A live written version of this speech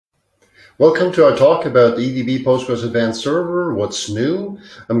Welcome to our talk about the EDB Postgres Advanced Server, what's new.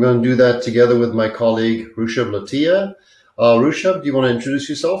 I'm going to do that together with my colleague Rushabh Latia. Rushabh, do you want to introduce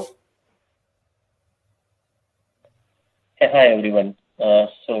yourself? Hi everyone.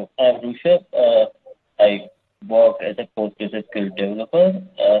 So I'm Rushabh. I work as a PostgreSQL developer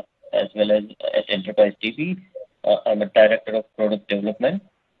as well as at Enterprise DB. I'm a director of product development.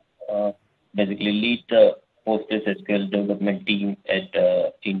 Basically lead the PostgreSQL development team at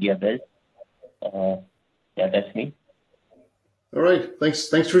India based. Yeah, that's me. All right, thanks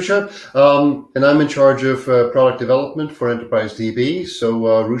Rushabh. And I'm in charge of product development for Enterprise DB. So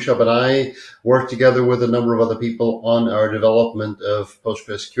Rushabh and I work together with a number of other people on our development of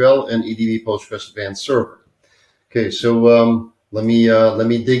PostgreSQL and EDB Postgres Advanced Server. Okay, so let me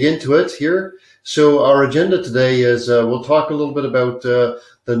dig into it here. So our agenda today is we'll talk a little bit about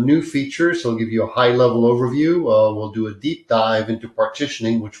the new features. I'll give you a high-level overview. We'll do a deep dive into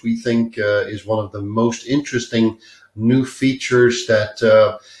partitioning, which we think is one of the most interesting new features that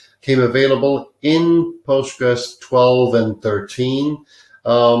came available in Postgres 12 and 13.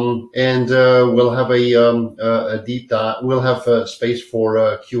 And we'll have a deep dive. We'll have space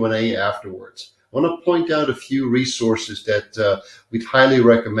for Q&A afterwards. I want to point out a few resources that we'd highly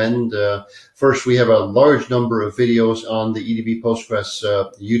recommend. First, we have a large number of videos on the EDB Postgres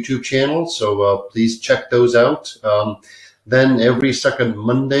YouTube channel, so please check those out. Then every second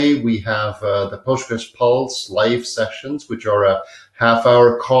Monday, we have the Postgres Pulse live sessions, which are a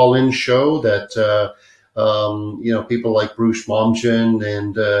half-hour call-in show that people like Bruce Momjian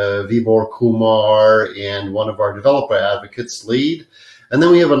and Vibor Kumar and one of our developer advocates lead. And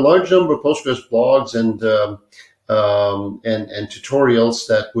then we have a large number of Postgres blogs and tutorials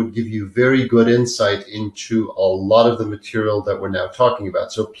that would give you very good insight into a lot of the material that we're now talking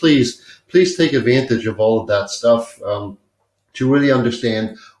about. So please take advantage of all of that stuff to really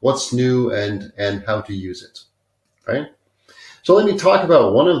understand what's new and how to use it. Right? So let me talk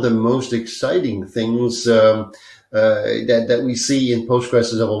about one of the most exciting things that we see in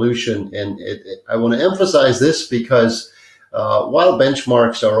Postgres' evolution, and I want to emphasize this because while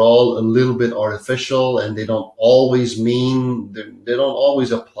benchmarks are all a little bit artificial and they don't always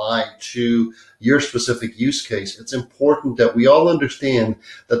apply to your specific use case, it's important that we all understand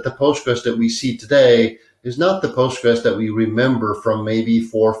that the Postgres that we see today is not the Postgres that we remember from maybe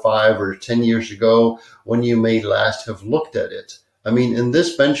 4, 5, or 10 years ago when you may last have looked at it. I mean, in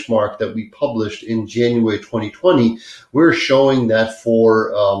this benchmark that we published in January 2020, we're showing that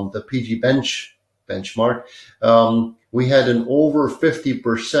for the PG benchmark, we had an over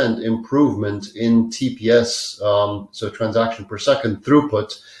 50% improvement in TPS, so transaction per second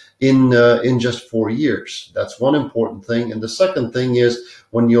throughput in just 4 years. That's one important thing. And the second thing is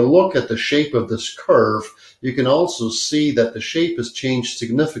when you look at the shape of this curve, you can also see that the shape has changed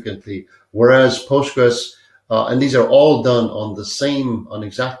significantly. Whereas Postgres, and these are all done on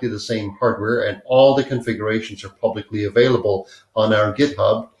exactly the same hardware, and all the configurations are publicly available on our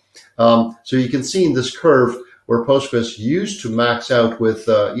GitHub. So you can see in this curve where Postgres used to max out with,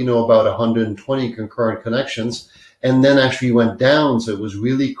 about 120 concurrent connections, and then actually went down. So it was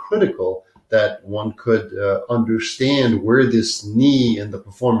really critical that one could understand where this knee in the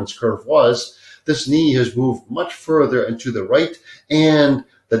performance curve was. This knee has moved much further and to the right, and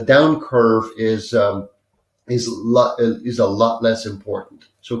the down curve is a lot less important.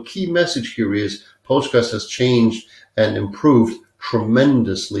 So key message here is Postgres has changed and improved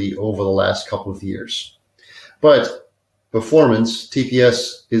tremendously over the last couple of years. But performance,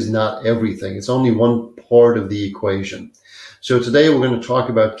 TPS, is not everything. It's only one part of the equation. So today we're going to talk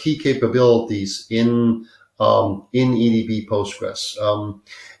about key capabilities in EDB Postgres.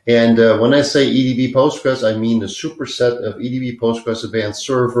 When I say EDB Postgres, I mean the superset of EDB Postgres Advanced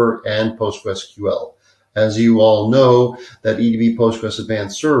Server and PostgreSQL. As you all know, that EDB Postgres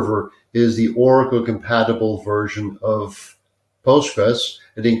Advanced Server is the Oracle-compatible version of Postgres.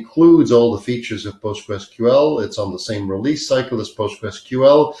 It includes all the features of PostgreSQL. It's on the same release cycle as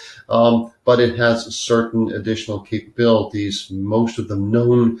PostgreSQL, but it has certain additional capabilities, most of them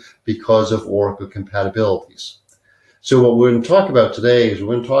known because of Oracle compatibilities. So what we're going to talk about today is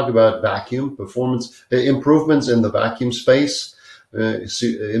we're going to talk about vacuum performance, improvements in the vacuum space,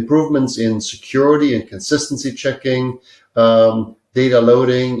 improvements in security and consistency checking, data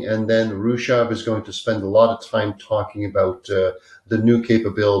loading, and then Rushabh is going to spend a lot of time talking about the new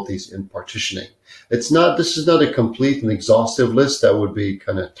capabilities in partitioning. This is not a complete and exhaustive list. That would be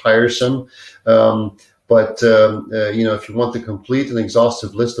kind of tiresome. But if you want the complete and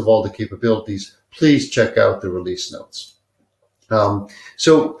exhaustive list of all the capabilities, please check out the release notes.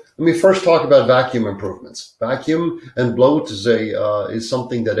 So Let me first talk about vacuum improvements. Vacuum and bloat is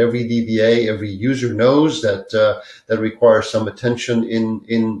something that every DBA, every user knows that requires some attention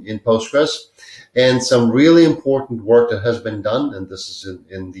in Postgres, and some really important work that has been done, and this is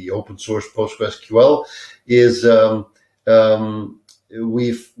in the open source PostgreSQL, is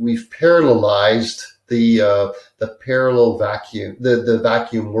we've parallelized the parallel vacuum, the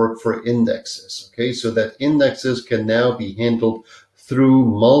vacuum work for indexes. Okay, so that indexes can now be handled through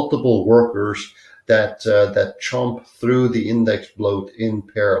multiple workers that chomp through the index bloat in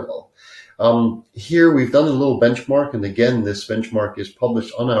parallel. Here we've done a little benchmark, and again, this benchmark is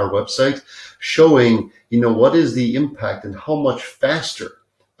published on our website, showing what is the impact and how much faster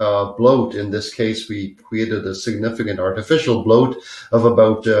bloat. In this case, we created a significant artificial bloat of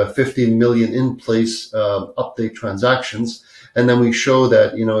about 15 million in-place update transactions. And then we show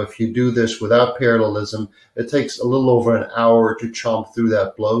that, if you do this without parallelism, it takes a little over an hour to chomp through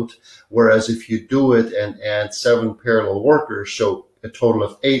that bloat. Whereas if you do it and add 7 parallel workers, so a total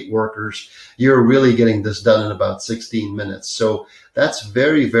of 8 workers, you're really getting this done in about 16 minutes. So that's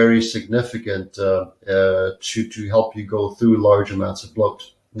very, very significant to help you go through large amounts of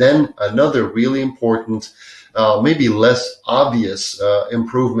bloat. Then another really important, maybe less obvious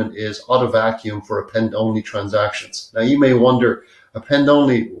improvement is auto vacuum for append-only transactions. Now you may wonder,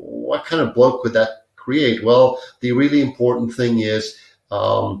 append-only, what kind of bloat could that create? Well, the really important thing is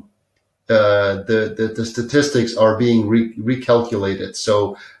the statistics are being recalculated.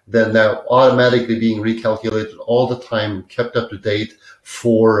 So they're now automatically being recalculated all the time, kept up to date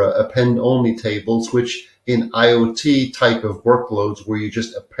for append-only tables, which in IoT type of workloads where you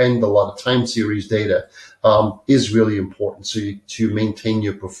just append a lot of time series data is really important. So to maintain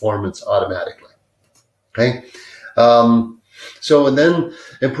your performance automatically. Okay. And then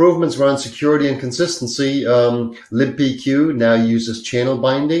improvements around security and consistency. libpq now uses channel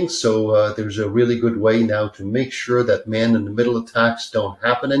binding. So there's a really good way now to make sure that man-in-the-middle attacks don't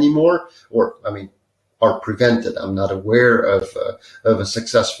happen anymore, are prevented. I'm not aware of a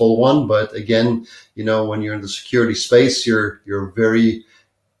successful one, but again, when you're in the security space, you're very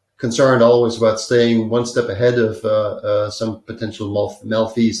concerned always about staying one step ahead of some potential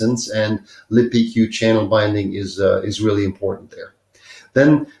malfeasance, and libpq channel binding is really important there.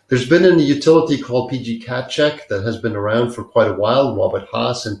 Then there's been a utility called pgcatcheck that has been around for quite a while. Robert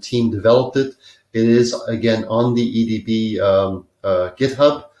Haas and team developed it. It is again on the EDB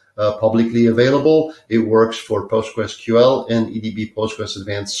GitHub. Publicly available. It works for PostgreSQL and EDB Postgres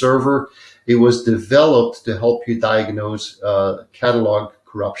Advanced Server. It was developed to help you diagnose catalog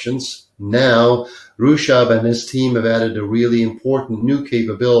corruptions. Now, Rushab and his team have added a really important new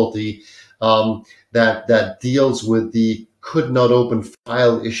capability that deals with the could not open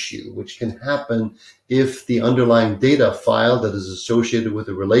file issue, which can happen if the underlying data file that is associated with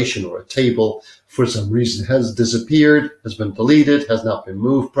a relation or a table for some reason has disappeared, has been deleted, has not been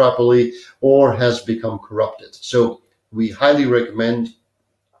moved properly, or has become corrupted. So we highly recommend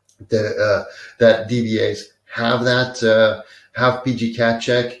that DBAs have have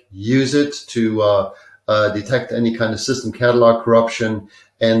pgcatcheck, use it to detect any kind of system catalog corruption,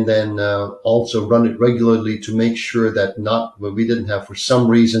 and then also run it regularly to make sure that we didn't have, for some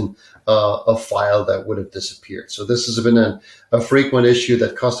reason, a file that would have disappeared. So this has been a frequent issue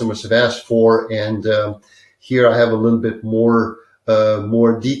that customers have asked for, and here I have a little bit more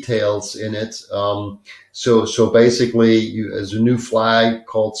details in it. So basically, there's a new flag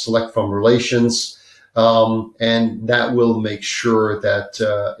called select from relations, and that will make sure that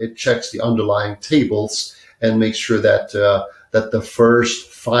it checks the underlying tables and makes sure that the first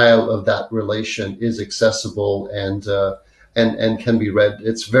file of that relation is accessible and can be read.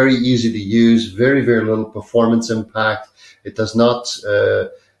 It's very easy to use, very, very little performance impact. It does not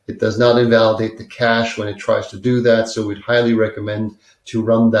invalidate the cache when it tries to do that. So we'd highly recommend to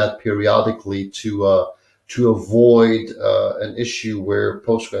run that periodically to avoid an issue where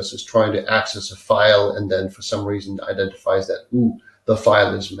Postgres is trying to access a file and then for some reason identifies that, the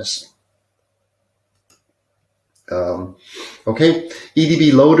file is missing. Okay,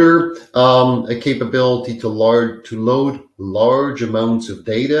 EDB Loader, a capability to load large amounts of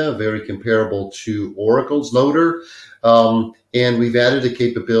data, very comparable to Oracle's Loader. And we've added a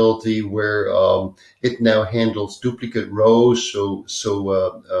capability where it now handles duplicate rows. So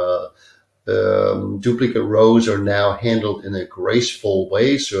duplicate rows are now handled in a graceful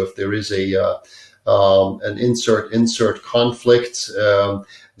way. So if there is an insert conflict,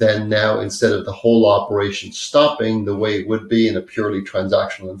 then now instead of the whole operation stopping the way it would be in a purely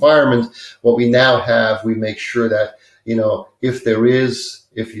transactional environment, what we now have, we make sure that, if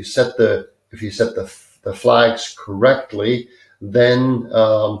you set the flags correctly, then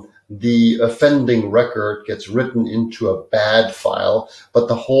the offending record gets written into a bad file, but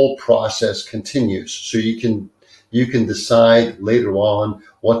the whole process continues. So you can decide later on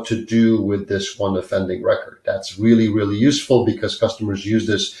what to do with this one offending record. That's really, really useful because customers use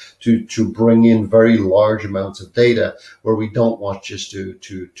this to bring in very large amounts of data where we don't want just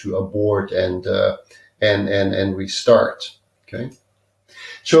to abort and restart. Okay.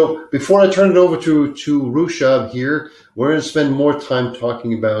 So before I turn it over to Rushab here, we're going to spend more time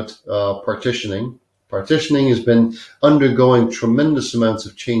talking about partitioning. Partitioning has been undergoing tremendous amounts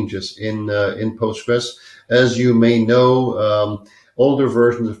of changes in Postgres. As you may know, older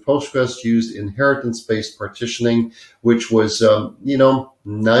versions of Postgres used inheritance-based partitioning, which was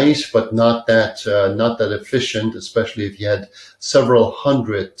nice, but not that efficient, especially if you had several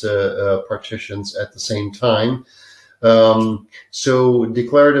hundred partitions at the same time. So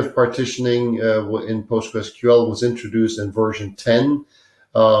declarative partitioning in PostgreSQL was introduced in version 10.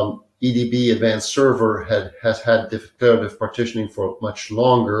 EDB Advanced Server has had declarative partitioning for much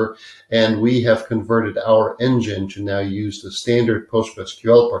longer, and we have converted our engine to now use the standard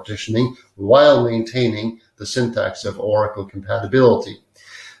PostgreSQL partitioning while maintaining the syntax of Oracle compatibility.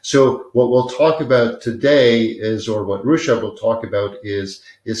 So what we'll talk about today is, or what Rushab will talk about is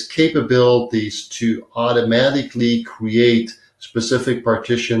capabilities to automatically create specific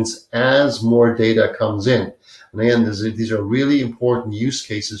partitions as more data comes in. And again, these are really important use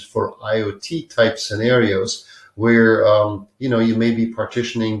cases for IoT type scenarios where, you may be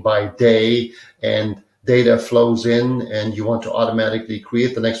partitioning by day and data flows in and you want to automatically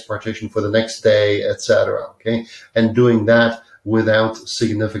create the next partition for the next day, etc. Okay. And doing that without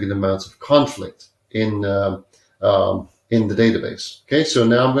significant amounts of conflict in the database. Okay, so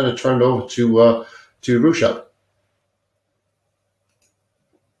now I'm going to turn it over to Rushab.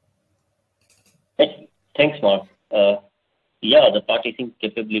 Thanks, Mark. The partitioning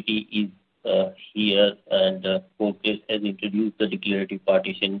capability is here, and Postgres has introduced the declarative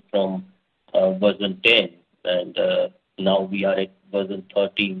partition from version 10, and now we are at version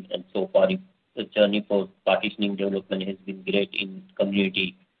 13, and so far the journey for partitioning development has been great in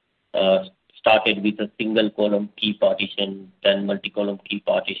community. Started with a single column key partition, then multi-column key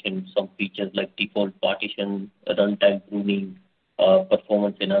partition, some features like default partition, runtime pruning,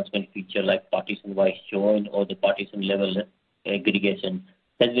 performance enhancement feature like partition-wise join or the partition level aggregation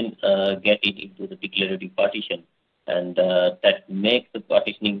has been getting into the declarative partition, and that makes the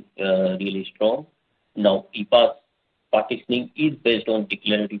partitioning really strong. Now, EPAS partitioning is based on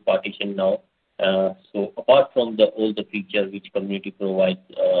declarative partition now. So apart from all the features which community provides,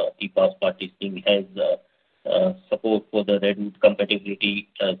 EPAS partitioning has support for the Redwood compatibility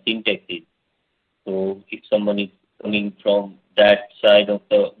syntaxes. So if someone is coming from that side of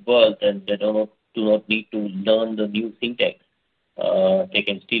the world and they do not need to learn the new syntax, they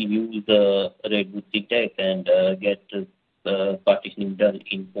can still use the Redwood syntax and get partitioning done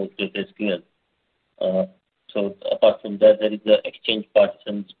in PostgreSQL. So apart from that, there is the exchange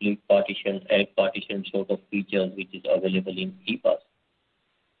partition, split partition, add partition sort of features which is available in EPAS.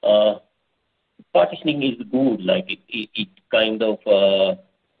 Partitioning is good, like it kind of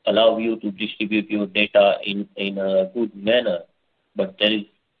allow you to distribute your data in a good manner, but there is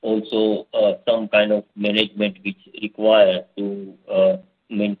also some kind of management which require to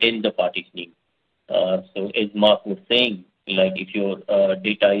maintain the partitioning. So as Mark was saying, like if your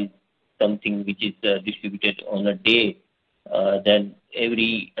data is something which is distributed on a day, then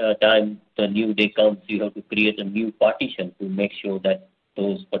every time the new day comes, you have to create a new partition to make sure that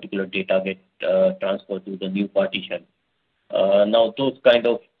those particular data get transferred to the new partition. Now, those kind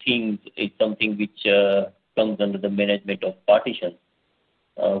of things is something which comes under the management of partitions.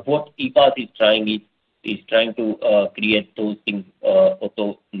 What EPAS is trying to create those things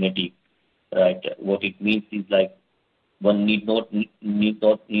automatic, right? What it means is like one need not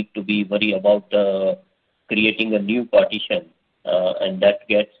need to be worried about creating a new partition, and that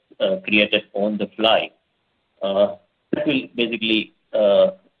gets created on the fly. That will basically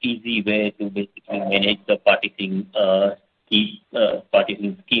easy way to basically manage the partitioning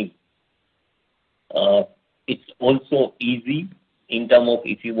scheme. It's also easy in terms of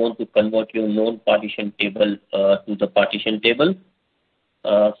if you want to convert your non-partition table to the partition table.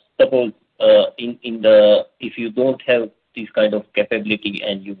 Suppose if you don't have this kind of capability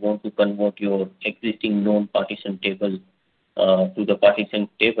and you want to convert your existing non-partition table to the partition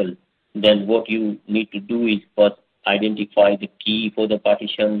table, then what you need to do is first identify the key for the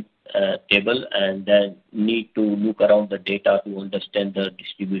partition table and then need to look around the data to understand the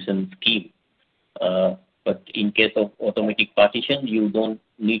distribution scheme. But in case of automatic partition, you don't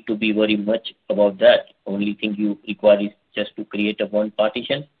need to be very much about that. Only thing you require is just to create a one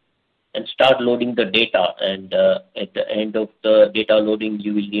partition and start loading the data. And at the end of the data loading,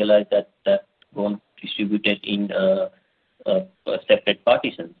 you will realize that that got distributed in separate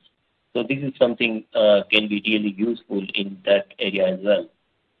partitions. So this is something can be really useful in that area as well.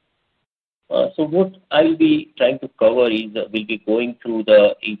 So what I'll be trying to cover is we'll be going through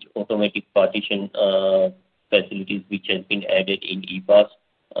each automatic partition facilities which has been added in EPAS.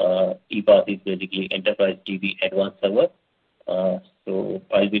 EPAS is basically Enterprise DB Advanced Server. So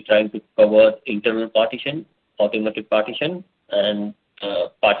I'll be trying to cover internal partition, automatic partition, and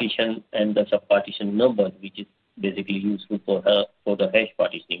partition and the subpartition numbers, which is basically useful for the hash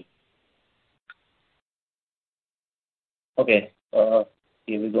partitioning. Okay.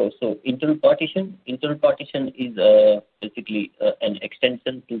 Here we go. So internal partition is basically an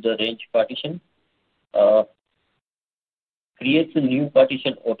extension to the range partition. Creates a new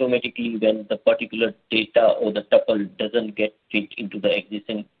partition automatically when the particular data or the tuple doesn't get fit into the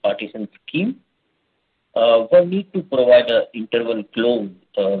existing partition scheme. One need to provide an interval clause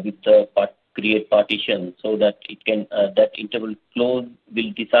with the create partition so that it can that interval clause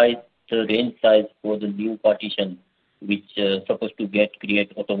will decide the range size for the new partition, which is supposed to get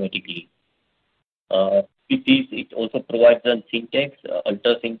created automatically. With this, it also provides a syntax,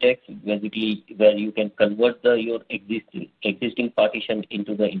 alter syntax, basically where you can convert your existing partition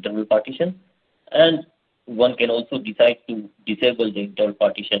into the internal partition, and one can also decide to disable the internal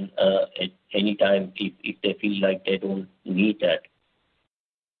partition at any time if they feel like they don't need that.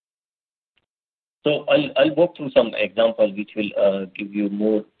 So I'll walk through some examples which will give you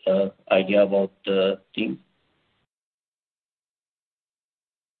more idea about the things.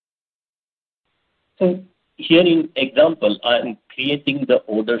 So here in example, I'm creating the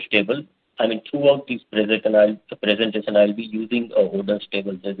orders table. I mean, throughout this presentation, I'll be using orders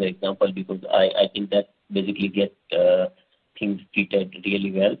tables as an example because I think that basically get things treated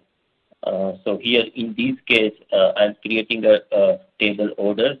really well. So here in this case, I'm creating a table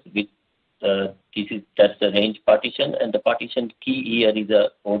orders with that's the range partition, and the partition key here is a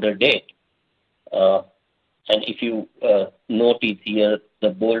order date. And if you notice here, the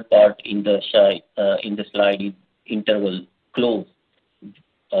bold part in the slide is interval close.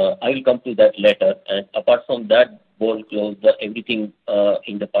 I will come to that later. And apart from that bold close, everything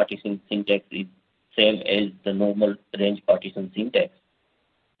in the partition syntax is same as the normal range partition syntax.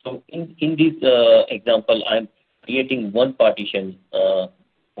 So in this example, I'm creating one partition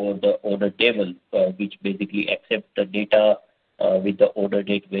for the order table, which basically accepts the data with the order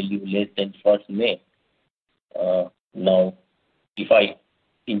date value less than 1st May. Now, if I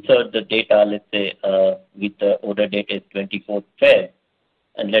insert the data, let's say, with the order date as 24th Feb,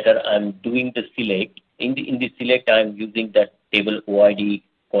 and later I'm doing the select. In the select, I'm using that table OID :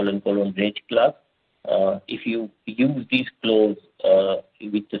 range class. If you use this clause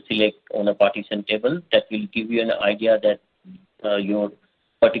with the select on a partition table, that will give you an idea that your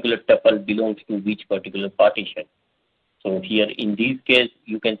particular tuple belongs to which particular partition. So here in this case,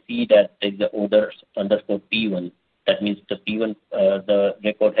 you can see that there is the orders underscore P1. That means the P1, the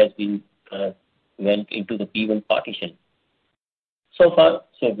record has been went into the P1 partition. So far,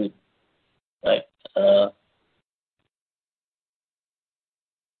 so good, right?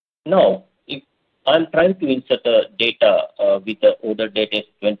 Now, if I'm trying to insert the data with the order date as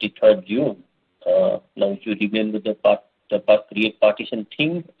 23rd June, now if you remember the create partition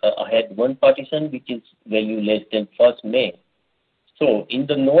thing, I had one partition which is value less than 1st May. So in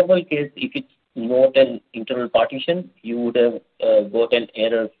the normal case, if it's not an internal partition, you would have got an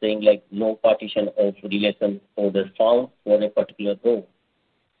error saying like no partition of relation order found for a particular row.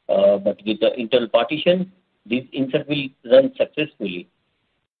 But with the internal partition, this insert will run successfully.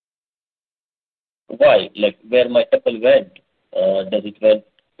 Why? Like where my tuple went, does it went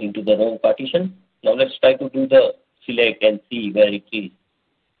into the wrong partition? Now let's try to do the select and see where it is.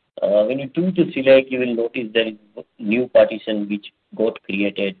 When you do the select, you will notice there is a new partition which got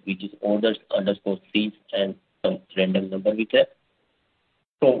created, which is orders underscore cease and some random number with that.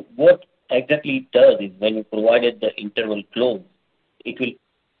 So what exactly it does is when you provided the interval clause, it will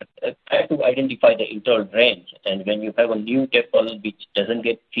try to identify the interval range. And when you have a new tuple which doesn't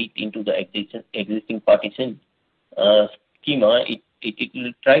get fit into the existing partition schema, it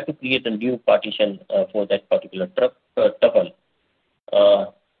will try to create a new partition for that particular tuple.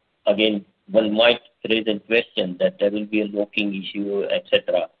 Again, one might raise a question that there will be a locking issue,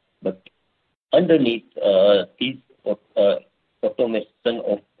 etc. But underneath this automation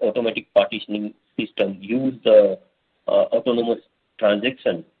of automatic partitioning system use the autonomous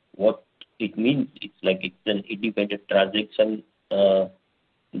transaction. What it means, it's like it's an independent transaction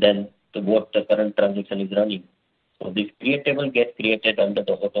than what the current transaction is running. So this create table gets created under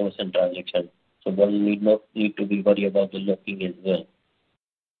the automation transaction. So one need to be worried about the locking as well.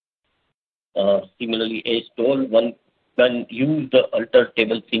 Similarly, as told, one can use the alter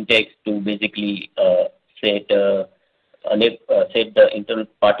table syntax to basically set the internal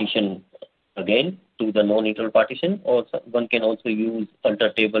partition again to the non-internal partition, or one can also use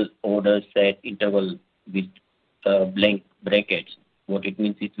alter table order set interval with blank brackets. What it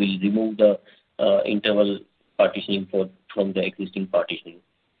means, it will remove the interval partitioning from the existing partitioning.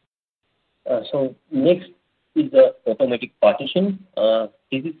 So next is the automatic partition.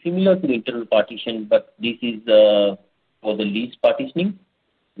 This is similar to internal partition, but this is for the least partitioning.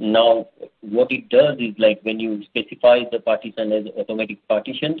 Now, what it does is, like, when you specify the partition as automatic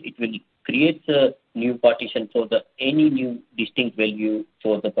partition, it will create a new partition for any new distinct value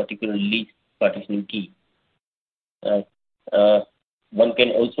for the particular least partitioning key. One can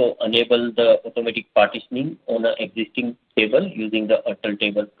also enable the automatic partitioning on an existing table using the alter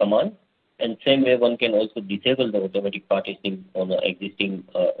table command. And same way, one can also disable the automatic partitioning on an existing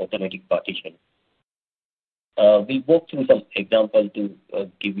automatic partition. We'll walk through some example to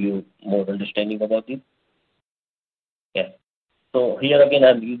give you more understanding about this. Yeah. So here again,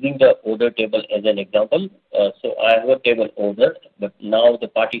 I'm using the order table as an example. So I have a table order, but now the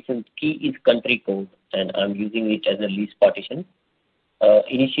partition key is country code, and I'm using it as a least partition.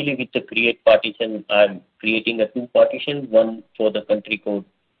 Initially, with the create partition, I'm creating a two partition, one for the country code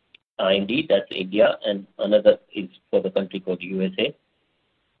IND, that's India, and another is for the country code USA.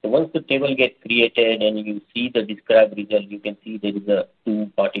 So once the table gets created and you see the described result, you can see there is a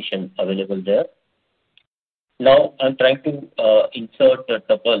two partition available there. Now I'm trying to insert a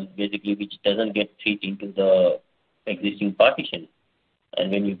tuple basically which doesn't get fit into the existing partition.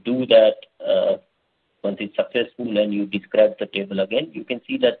 And when you do that, once it's successful and you describe the table again, you can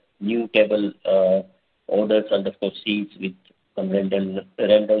see that new table orders underscore seats with some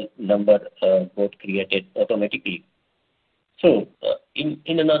random number got created automatically. So in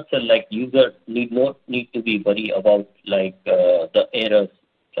a nutshell, like, user need to be worried about like the errors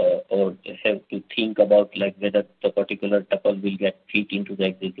or have to think about like whether the particular tuple will get fit into the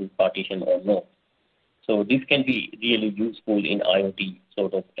existing partition or not. So this can be really useful in IoT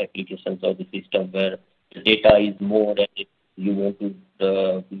sort of applications or the system where the data is more and you want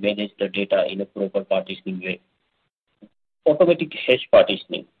to manage the data in a proper partitioning way. Automatic hash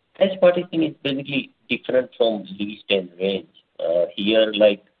partitioning. Hash partitioning is basically different from least and range. Here,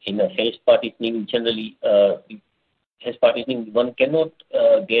 like in a hash partitioning, generally, hash partitioning, one cannot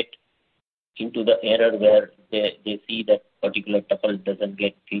get into the error where they see that particular tuple doesn't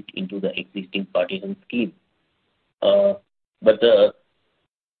get fit into the existing partition scheme. But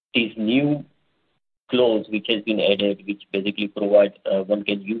this new clause which has been added, which basically provides one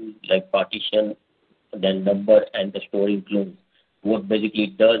can use like partition, then number, and the storing clause. What basically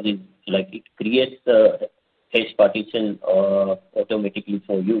it does is like it creates the hash partition automatically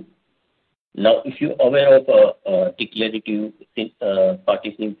for you. Now, if you're aware of a declarative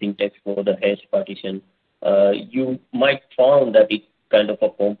partitioning syntax for the hash partition, you might find that it's kind of a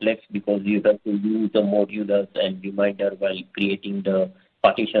complex because you have to use the modulus and reminder while creating the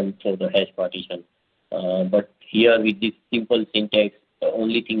partition for the hash partition. But here with this simple syntax, the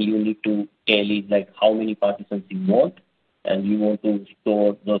only thing you need to tell is like how many partitions you want, and you want to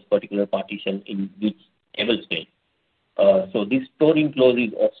store those particular partitions in which table space. So this storing clause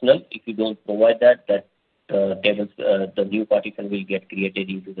is optional. If you don't provide that, the new partition will get created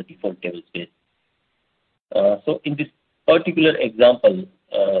into the default table space. So in this particular example,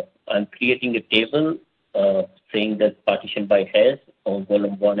 I'm creating a table saying that partition by hash on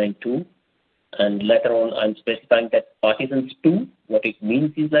column 1 and 2. And later on, I'm specifying that partitions 2. What it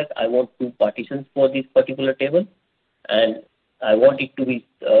means is like I want two partitions for this particular table, and I want it to be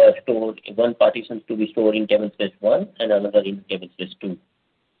stored, one partition to be stored in table space 1 and another in table space 2.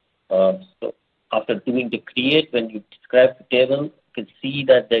 So after doing the create, when you describe the table, you can see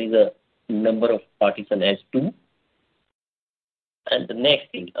that there is a number of partitions as 2. And the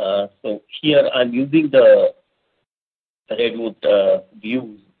next thing, so here I'm using the Redwood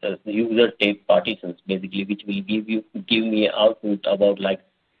views, the user tape partitions basically, which will give me an output about like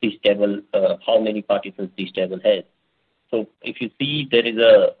this table, how many partitions this table has. So if you see, there is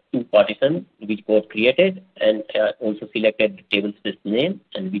a two partition which got created, and also selected the table space name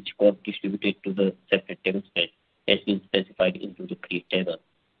and which got distributed to the separate table space has been specified into the create table.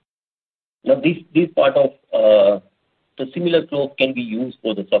 Now this part of the similar clause can be used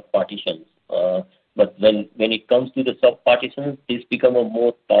for the sub partitions. But when it comes to the sub partitions, this become a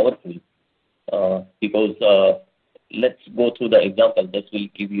more powerful because let's go through the example. This will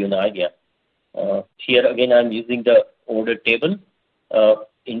give you an idea. Here again, I'm using the order table.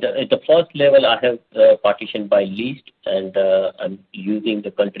 At the first level, I have partition by list, and I'm using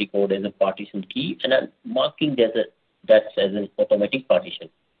the country code as a partition key, and I'm marking that as an automatic partition.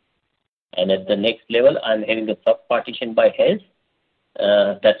 And at the next level, I'm having a sub-partition by health.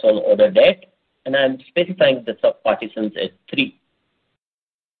 That's on order date, and I'm specifying the sub-partitions as 3.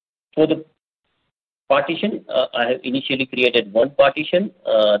 For the partition, I have initially created one partition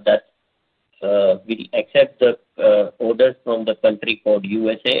that will accept the orders from the country code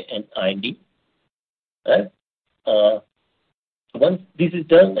USA and IND. Right? Once this is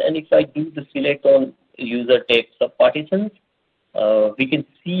done, and if I do the select on user tab sub-partitions, we can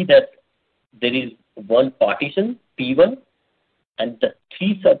see that there is one partition, P1, and the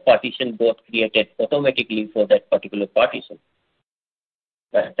 3 sub-partitions got created automatically for that particular partition.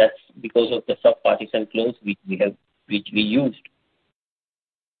 That's because of the sub-partition clause which we used.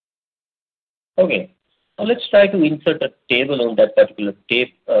 Okay, now let's try to insert a table on that particular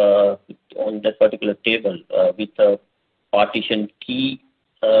table with a partition key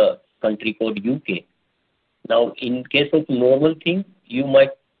country code UK. Now, in case of normal thing, you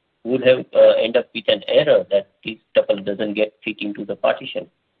would have end up with an error that this tuple doesn't get fit into the partition.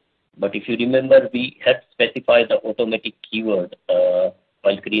 But if you remember, we had specified the automatic keyword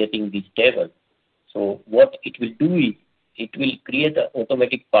while creating this table. So what it will do is it will create an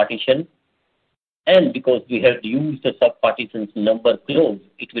automatic partition, and because we have used the sub-partitions number clause,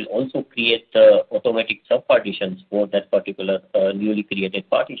 it will also create the automatic sub-partitions for that particular newly created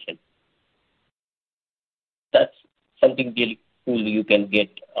partition. That's something really cool you can get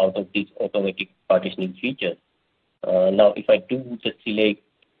out of this automatic partitioning feature. Now, if I do the select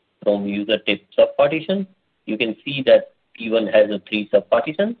from user tab sub-partition, you can see that P1 has a 3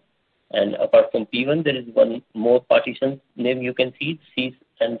 sub-partitions, and apart from P1, there is one more partition name you can see, C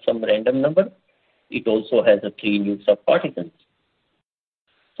and some random number. It also has a 3 new sub-partitions.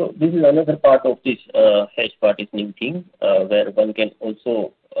 So this is another part of this hash partitioning thing, where one can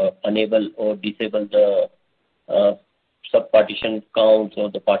also enable or disable the sub-partition counts or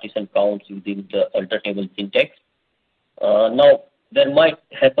the partition counts using the alter table syntax. Now, there might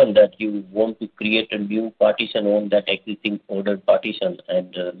happen that you want to create a new partition on that existing ordered partition,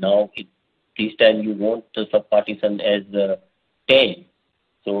 and this time you want the sub-partition as 10.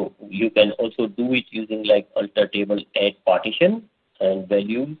 So you can also do it using like alter table add partition and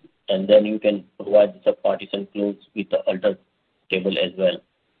values, and then you can provide the sub-partition clause with the alter table as well.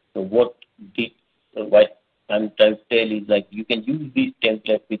 So what I'm trying to tell is like you can use these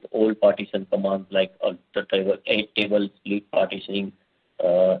templates with all partition commands like alter table, add table, split partitioning,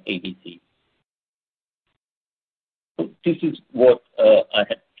 ABC. So this is what I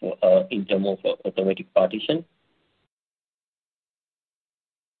had in terms of automatic partition.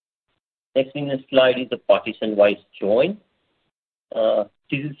 Next in the slide is the partition-wise join.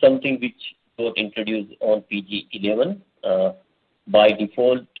 This is something which got introduced on PG11. By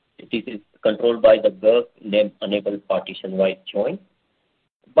default, this is controlled by the Gurk name enable partition-wise join.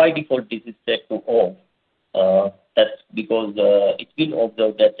 By default, this is set to off. That's because it's been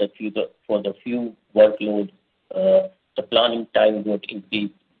observed that for the few workloads, the planning time got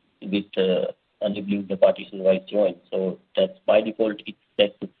increased with enabling the partition-wise join. So that's by default, it's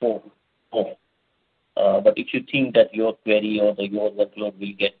set to off. But if you think that your query or your workload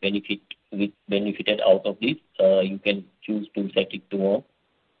will get benefited out of this, you can choose to set it to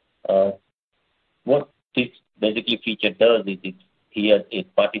on. What this basically feature does is it's here a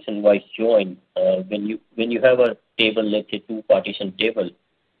partition-wise join. When you have a table, let's say 2 partition table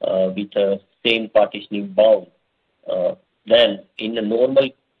with the same partitioning bound, then in the normal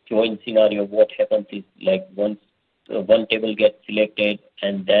join scenario, what happens is like once one table gets selected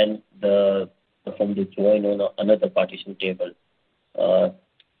and then from the join on another partition table.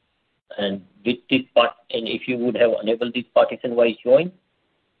 And with this and if you would have enabled this partition-wise join,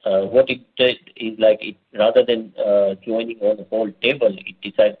 what it did is like it rather than joining on the whole table, it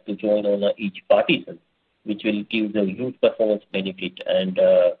decides to join on each partition, which will give the huge performance benefit and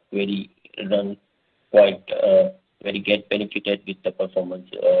very get benefited with the performance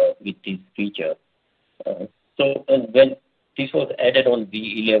with this feature. So when this was added on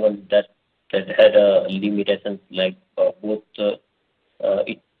V11, that had limitations like both the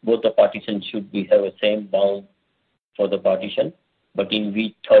partitions should have a same bound for the partition. But in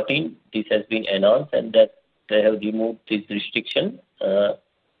V13, this has been enhanced, and that they have removed this restriction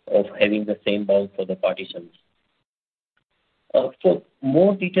of having the same bound for the partitions. For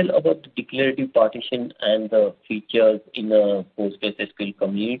more detail about the declarative partition and the features in the PostgreSQL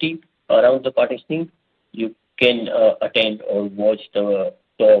community around the partitioning, you can attend or watch the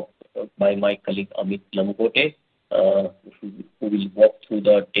talk by my colleague Amit Lamgote, who will walk through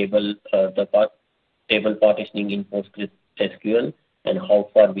the table partitioning in PostgreSQL and how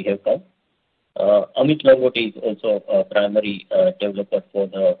far we have come. Amit Lamgote is also a primary developer for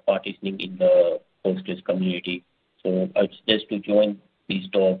the partitioning in the Postgres community. So I suggest to join this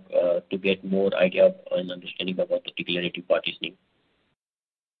talk to get more idea and understanding about the declarative partitioning.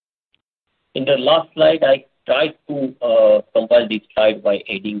 In the last slide, I tried to compile this slide by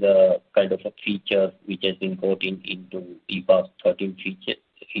adding a kind of a feature which has been got into EPAS 13 feature.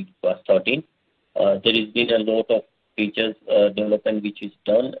 EPAS 13. There has been a lot of features development which is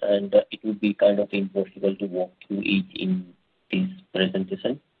done, and it would be kind of impossible to walk through each in this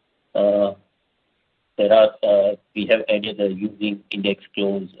presentation. We have added using index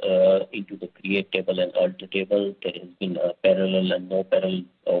clause into the create table and alter table. There has been a parallel and no parallel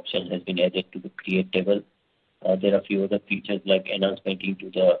option has been added to the create table. There are a few other features like enhancement into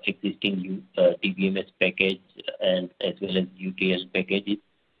the existing DBMS package and as well as UTL packages.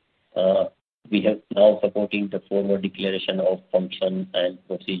 We have now supporting the forward declaration of function and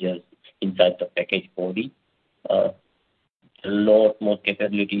procedures inside the package body. A lot more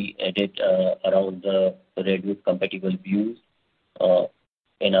capability added around the Redwood compatible views,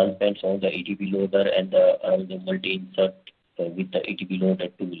 enhancements on the EDB loader and around the multi-insert with the EDB loader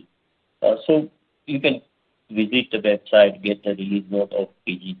tool. So you can visit the website, get the release note of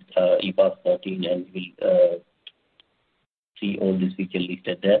EPAS 13, and we'll see all these features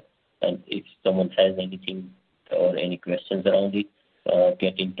listed there. And if someone has anything or any questions around it,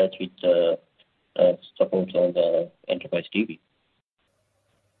 get in touch with support on the Enterprise TV.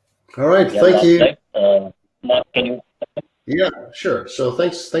 All right, thank you. Mark, can you? Yeah, sure. So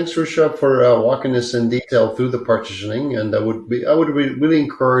thanks, Rishabh, for walking us in detail through the partitioning, and I would really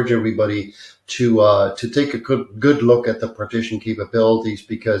encourage everybody to take a good look at the partition capabilities,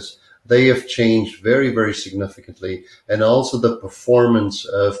 because they have changed very, very significantly, and also the performance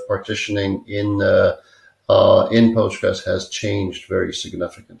of partitioning in Postgres has changed very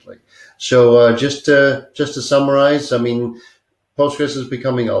significantly. So just to summarize, I mean, Postgres is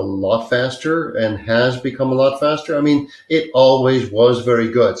becoming a lot faster and has become a lot faster. I mean, it always was very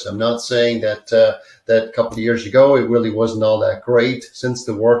good. So I'm not saying that that a couple of years ago it really wasn't all that great. Since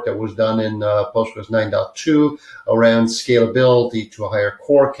the work that was done in Postgres 9.2 around scalability to higher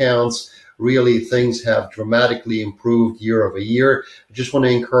core counts, really things have dramatically improved year over year. I just want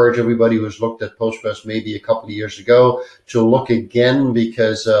to encourage everybody who's looked at Postgres maybe a couple of years ago to look again,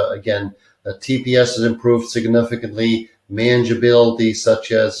 because again, TPS has improved significantly. Manageability,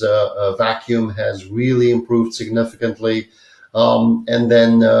 such as a vacuum, has really improved significantly. And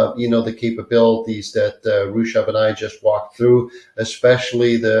then, the capabilities that Rishabh and I just walked through,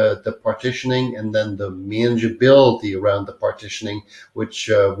 especially the partitioning and then the manageability around the partitioning, which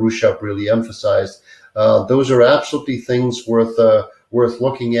Rishabh really emphasized. Those are absolutely things worth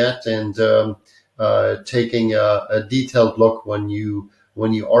looking at and taking a detailed look when you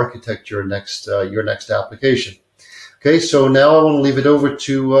architect your next application. Okay, so now I want to leave it over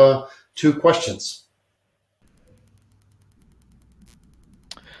to questions.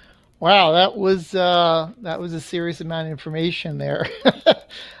 Wow, that was a serious amount of information there.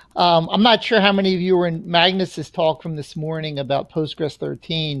 I'm not sure how many of you were in Magnus's talk from this morning about Postgres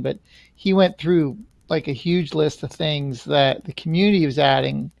 13, but he went through like a huge list of things that the community was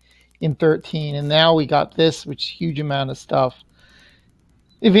adding in 13, and now we got this, which is a huge amount of stuff.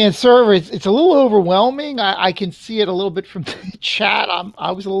 Advanced server, it's a little overwhelming. I can see it a little bit from the chat.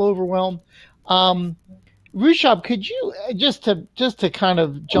 I was a little overwhelmed. Rishabh, could you just to kind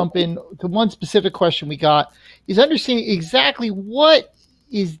of jump in to one specific question we got is understanding exactly what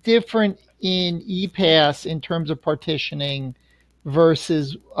is different in EPAS in terms of partitioning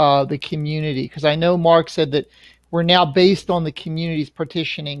versus the community, because I know Mark said that we're now based on the community's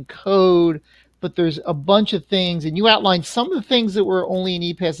partitioning code, but there's a bunch of things, and you outlined some of the things that were only in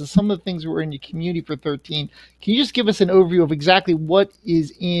EPAS and some of the things that were in the community for 13. Can you just give us an overview of exactly what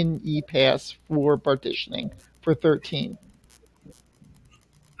is in EPAS for partitioning for 13?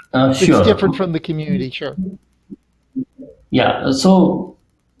 Sure. It's different from the community, sure. Yeah, so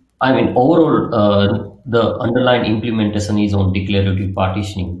I mean, overall, the underlying implementation is on declarative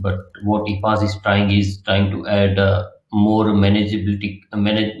partitioning, but what EPAS is trying to add more manageability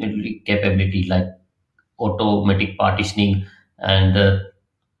capability, like automatic partitioning, and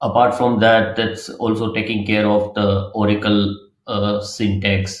apart from that, that's also taking care of the Oracle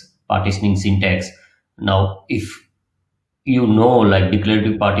partitioning syntax. Now, if like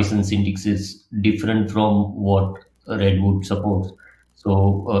declarative partition syntax is different from what Redwood supports,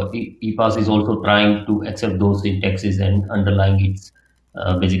 so EPAS is also trying to accept those syntaxes and underlying its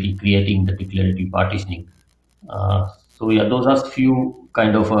basically creating the declarative partitioning. So yeah, those are few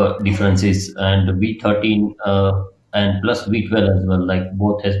kind of differences, and V13 and plus V12 as well. Like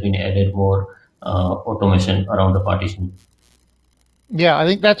both has been added more automation around the partitioning. Yeah, I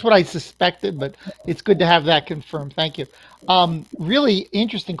think that's what I suspected, but it's good to have that confirmed. Thank you. Really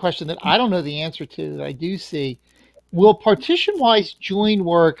interesting question that I don't know the answer to that I do see. Will partition-wise join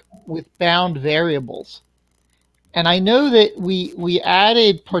work with bound variables? And I know that we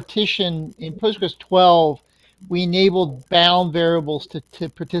added partition in Postgres 12. We enabled bound variables to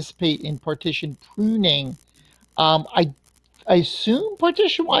participate in partition pruning. I assume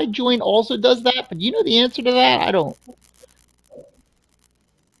partition-wide join also does that, but you know the answer to that? I don't.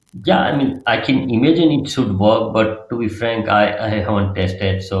 Yeah, I mean, I can imagine it should work, but to be frank, I haven't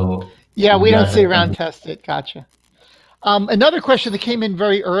tested. So Yeah, we don't yeah, sit around and test it. Gotcha. Another question that came in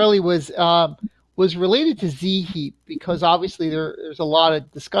very early was related to Z-heap, because obviously there's a lot of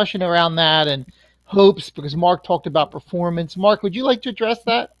discussion around that and hopes, because Mark talked about performance. Mark, would you like to address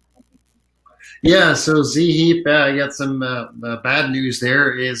that? Yeah, so Z-heap, I got some bad news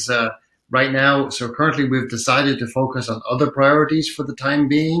there is right now, so currently we've decided to focus on other priorities for the time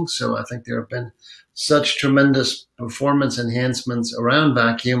being. So I think there have been such tremendous performance enhancements around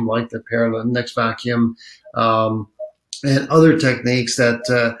vacuum, like the parallel index vacuum, and other techniques that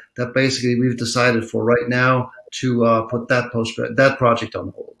basically we've decided for right now to put that project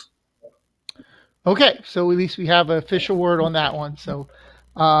on hold. Okay, so at least we have an official word on that one. So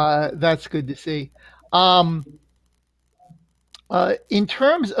that's good to see. In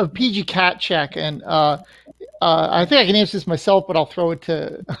terms of PG cat check, and I think I can answer this myself, but I'll throw it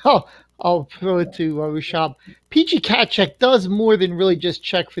to Rushab. PG cat check does more than really just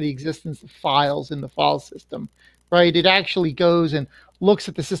check for the existence of files in the file system, right? It actually goes and looks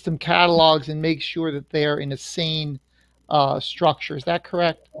at the system catalogs and makes sure that they're in a sane structure. Is that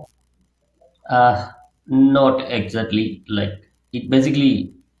correct? Not exactly. Like it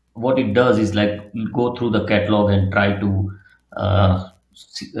basically, what it does is like go through the catalog and try to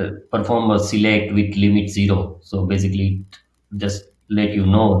perform a select with limit 0. So basically, just let you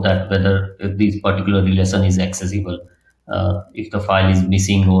know that whether if this particular relation is accessible, if the file is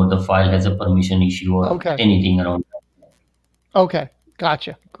missing or the file has a permission issue or Okay. anything around that. Okay,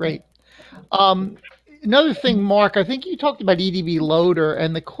 gotcha. Great. Another thing, Mark, I think you talked about EDB loader,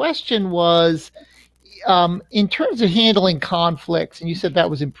 and the question was, in terms of handling conflicts, and you said that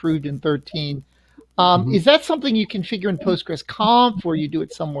was improved in 13. Is that something you configure in Postgres Conf, or you do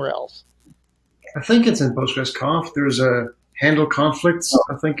it somewhere else? I think it's in Postgres Conf. There's a handle conflicts,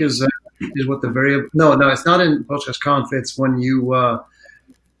 I think is what the variable. No, it's not in Postgres Conf. It's when you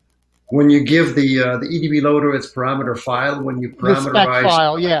give the EDB loader its parameter file, when you parameterize the spec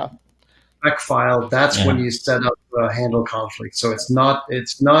file, yeah. Spec file, that's when you set up handle conflict. So it's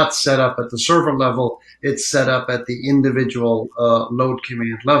not set up at the server level. It's set up at the individual load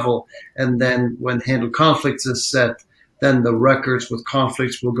command level. And then when handle conflicts is set, then the records with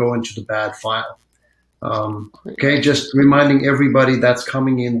conflicts will go into the bad file. Okay, just reminding everybody that's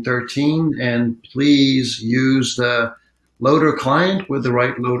coming in 13, and please use the loader client with the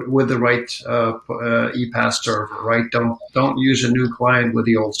right EPAS server. Right? Don't use a new client with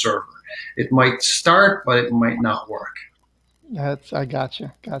the old server. It might start, but it might not work. I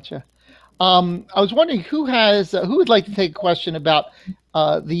gotcha. I was wondering who would like to take a question about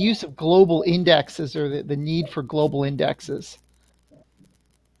the use of global indexes, or the need for global indexes.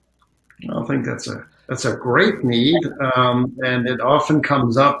 I think that's a great need, and it often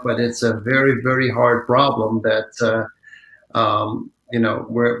comes up, but it's a very, very hard problem that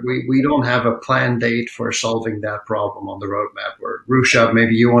we don't have a planned date for solving that problem on the roadmap. Or Rushab,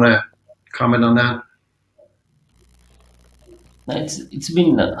 maybe you want to comment on that? It's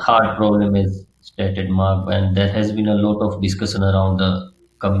been a hard problem, as stated, Mark, and there has been a lot of discussion around the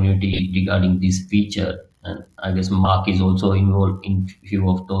community regarding this feature. And I guess Mark is also involved in few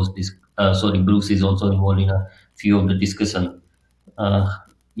of those. Bruce is also involved in a few of the discussion.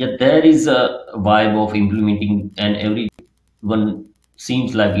 There is a vibe of implementing, and everyone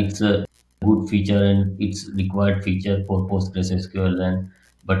seems like it's a good feature and it's required feature for PostgreSQL.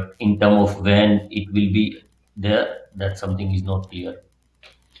 But in terms of when it will be there, that something is not clear.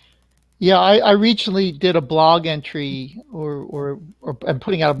 Yeah, I recently did a blog entry, or I'm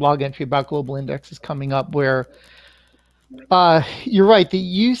putting out a blog entry about global indexes coming up, where you're right. The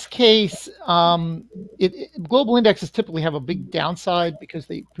use case, global indexes typically have a big downside because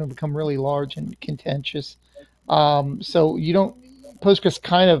they can become really large and contentious. So Postgres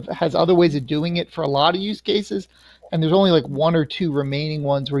kind of has other ways of doing it for a lot of use cases, and there's only like one or two remaining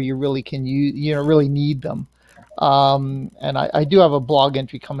ones where you really can really need them. And I do have a blog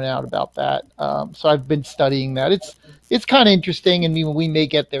entry coming out about that. So I've been studying that. It's kind of interesting, and we may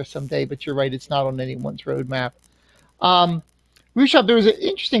get there someday. But you're right; it's not on anyone's roadmap. Um, Rishabh, there was an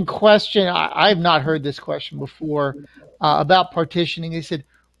interesting question. I have not heard this question before about partitioning. They said,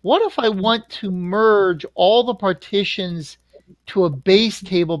 "What if I want to merge all the partitions to a base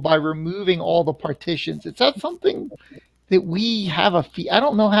table by removing all the partitions?" Is that something that we have I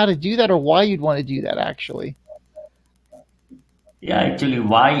don't know how to do that or why you'd want to do that actually. Yeah, actually,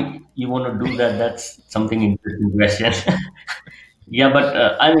 why you want to do that? That's something interesting question. Yeah,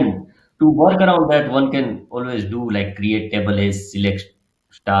 but I mean, to work around that, one can always do like create table as select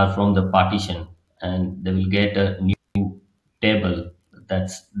star from the partition, and they will get a new table that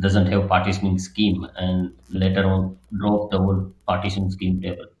doesn't have partitioning scheme, and later on drop the whole partition scheme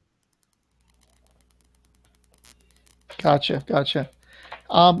table. Gotcha.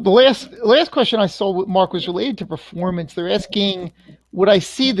 The last question I saw, Mark, was related to performance. They're asking, would I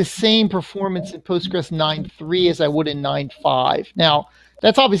see the same performance in Postgres 9.3 as I would in 9.5? Now,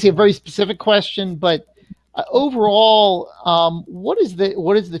 that's obviously a very specific question, but overall, what is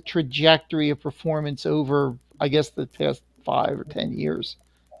the trajectory of performance over, I guess, the past 5 or 10 years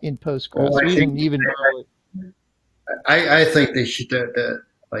in Postgres, Well, or even early? I think they should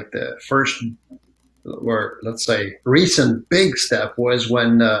like the first, or let's say recent big step was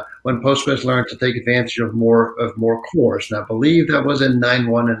when Postgres learned to take advantage of more cores. And I believe that was in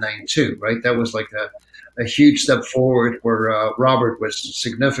 9.1 and 9.2, right? That was like a huge step forward where Robert was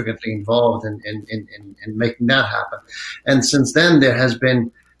significantly involved in making that happen. And since then, there has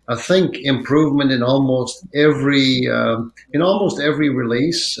been, I think, improvement in almost every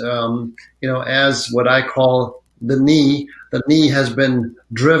release. As what I call the knee. The knee has been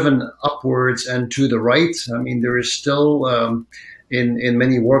driven upwards and to the right. I mean, there is still in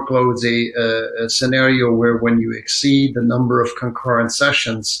many workloads a scenario where when you exceed the number of concurrent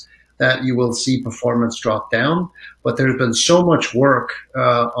sessions, that you will see performance drop down. But there's been so much work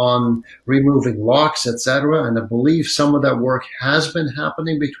on removing locks, etc., and I believe some of that work has been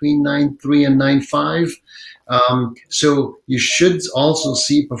happening between 9.3 and 9.5. So you should also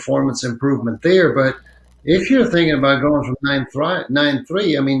see performance improvement there. But if you're thinking about going from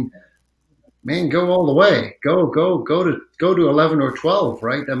 9.3, I mean, man, go all the way. Go to 11 or 12,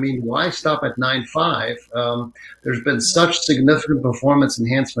 right? I mean, why stop at 9.5? There's been such significant performance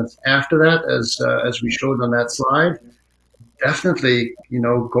enhancements after that, as we showed on that slide. Definitely,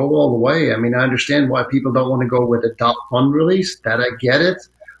 go all the way. I mean, I understand why people don't want to go with a .1 release. That I get it,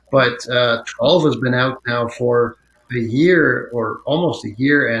 but 12 has been out now for a year or almost a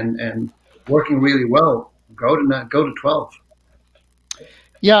year, and working really well. Go to 12.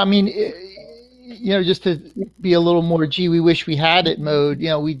 Yeah, I mean, just to be a little more, gee, we wish we had it mode.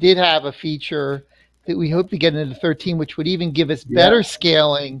 We did have a feature that we hope to get into 13, which would even give us better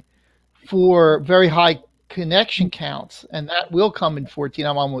scaling for very high connection counts, and that will come in 14.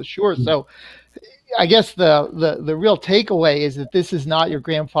 I'm almost sure. So, I guess the real takeaway is that this is not your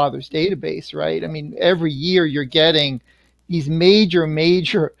grandfather's database, right? I mean, every year you're getting these major,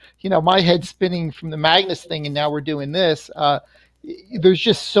 my head's spinning from the Magnus thing, and now we're doing this. There's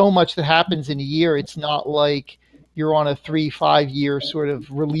just so much that happens in a year. It's not like you're on a 3-5 year sort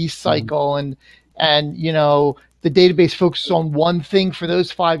of release cycle, and the database focuses on one thing for those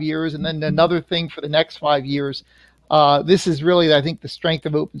 5 years, and then another thing for the next 5 years. This is really, I think, the strength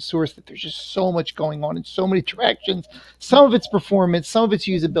of open source, that there's just so much going on in so many directions. Some of it's performance, some of it's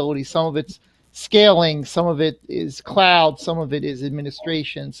usability, some of it's scaling, some of it is cloud, some of it is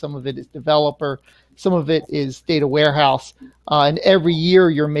administration, some of it is developer, some of it is data warehouse, and every year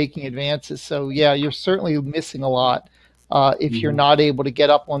you're making advances. So yeah, you're certainly missing a lot if you're not able to get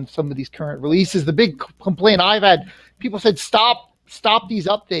up on some of these current releases. The big complaint I've had, people said stop these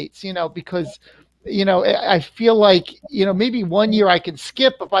updates, because I feel like, maybe 1 year I can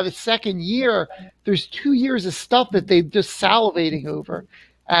skip, but by the second year, there's 2 years of stuff that they're just salivating over.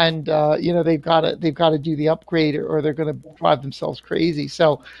 And they've got to do the upgrade, or they're going to drive themselves crazy.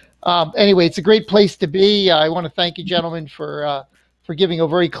 So anyway, it's a great place to be. I want to thank you, gentlemen, for giving a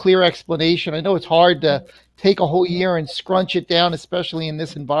very clear explanation. I know it's hard to take a whole year and scrunch it down, especially in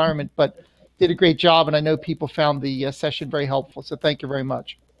this environment, but did a great job, and I know people found the session very helpful. So thank you very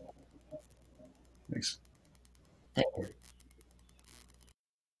much. Thanks. Thank you.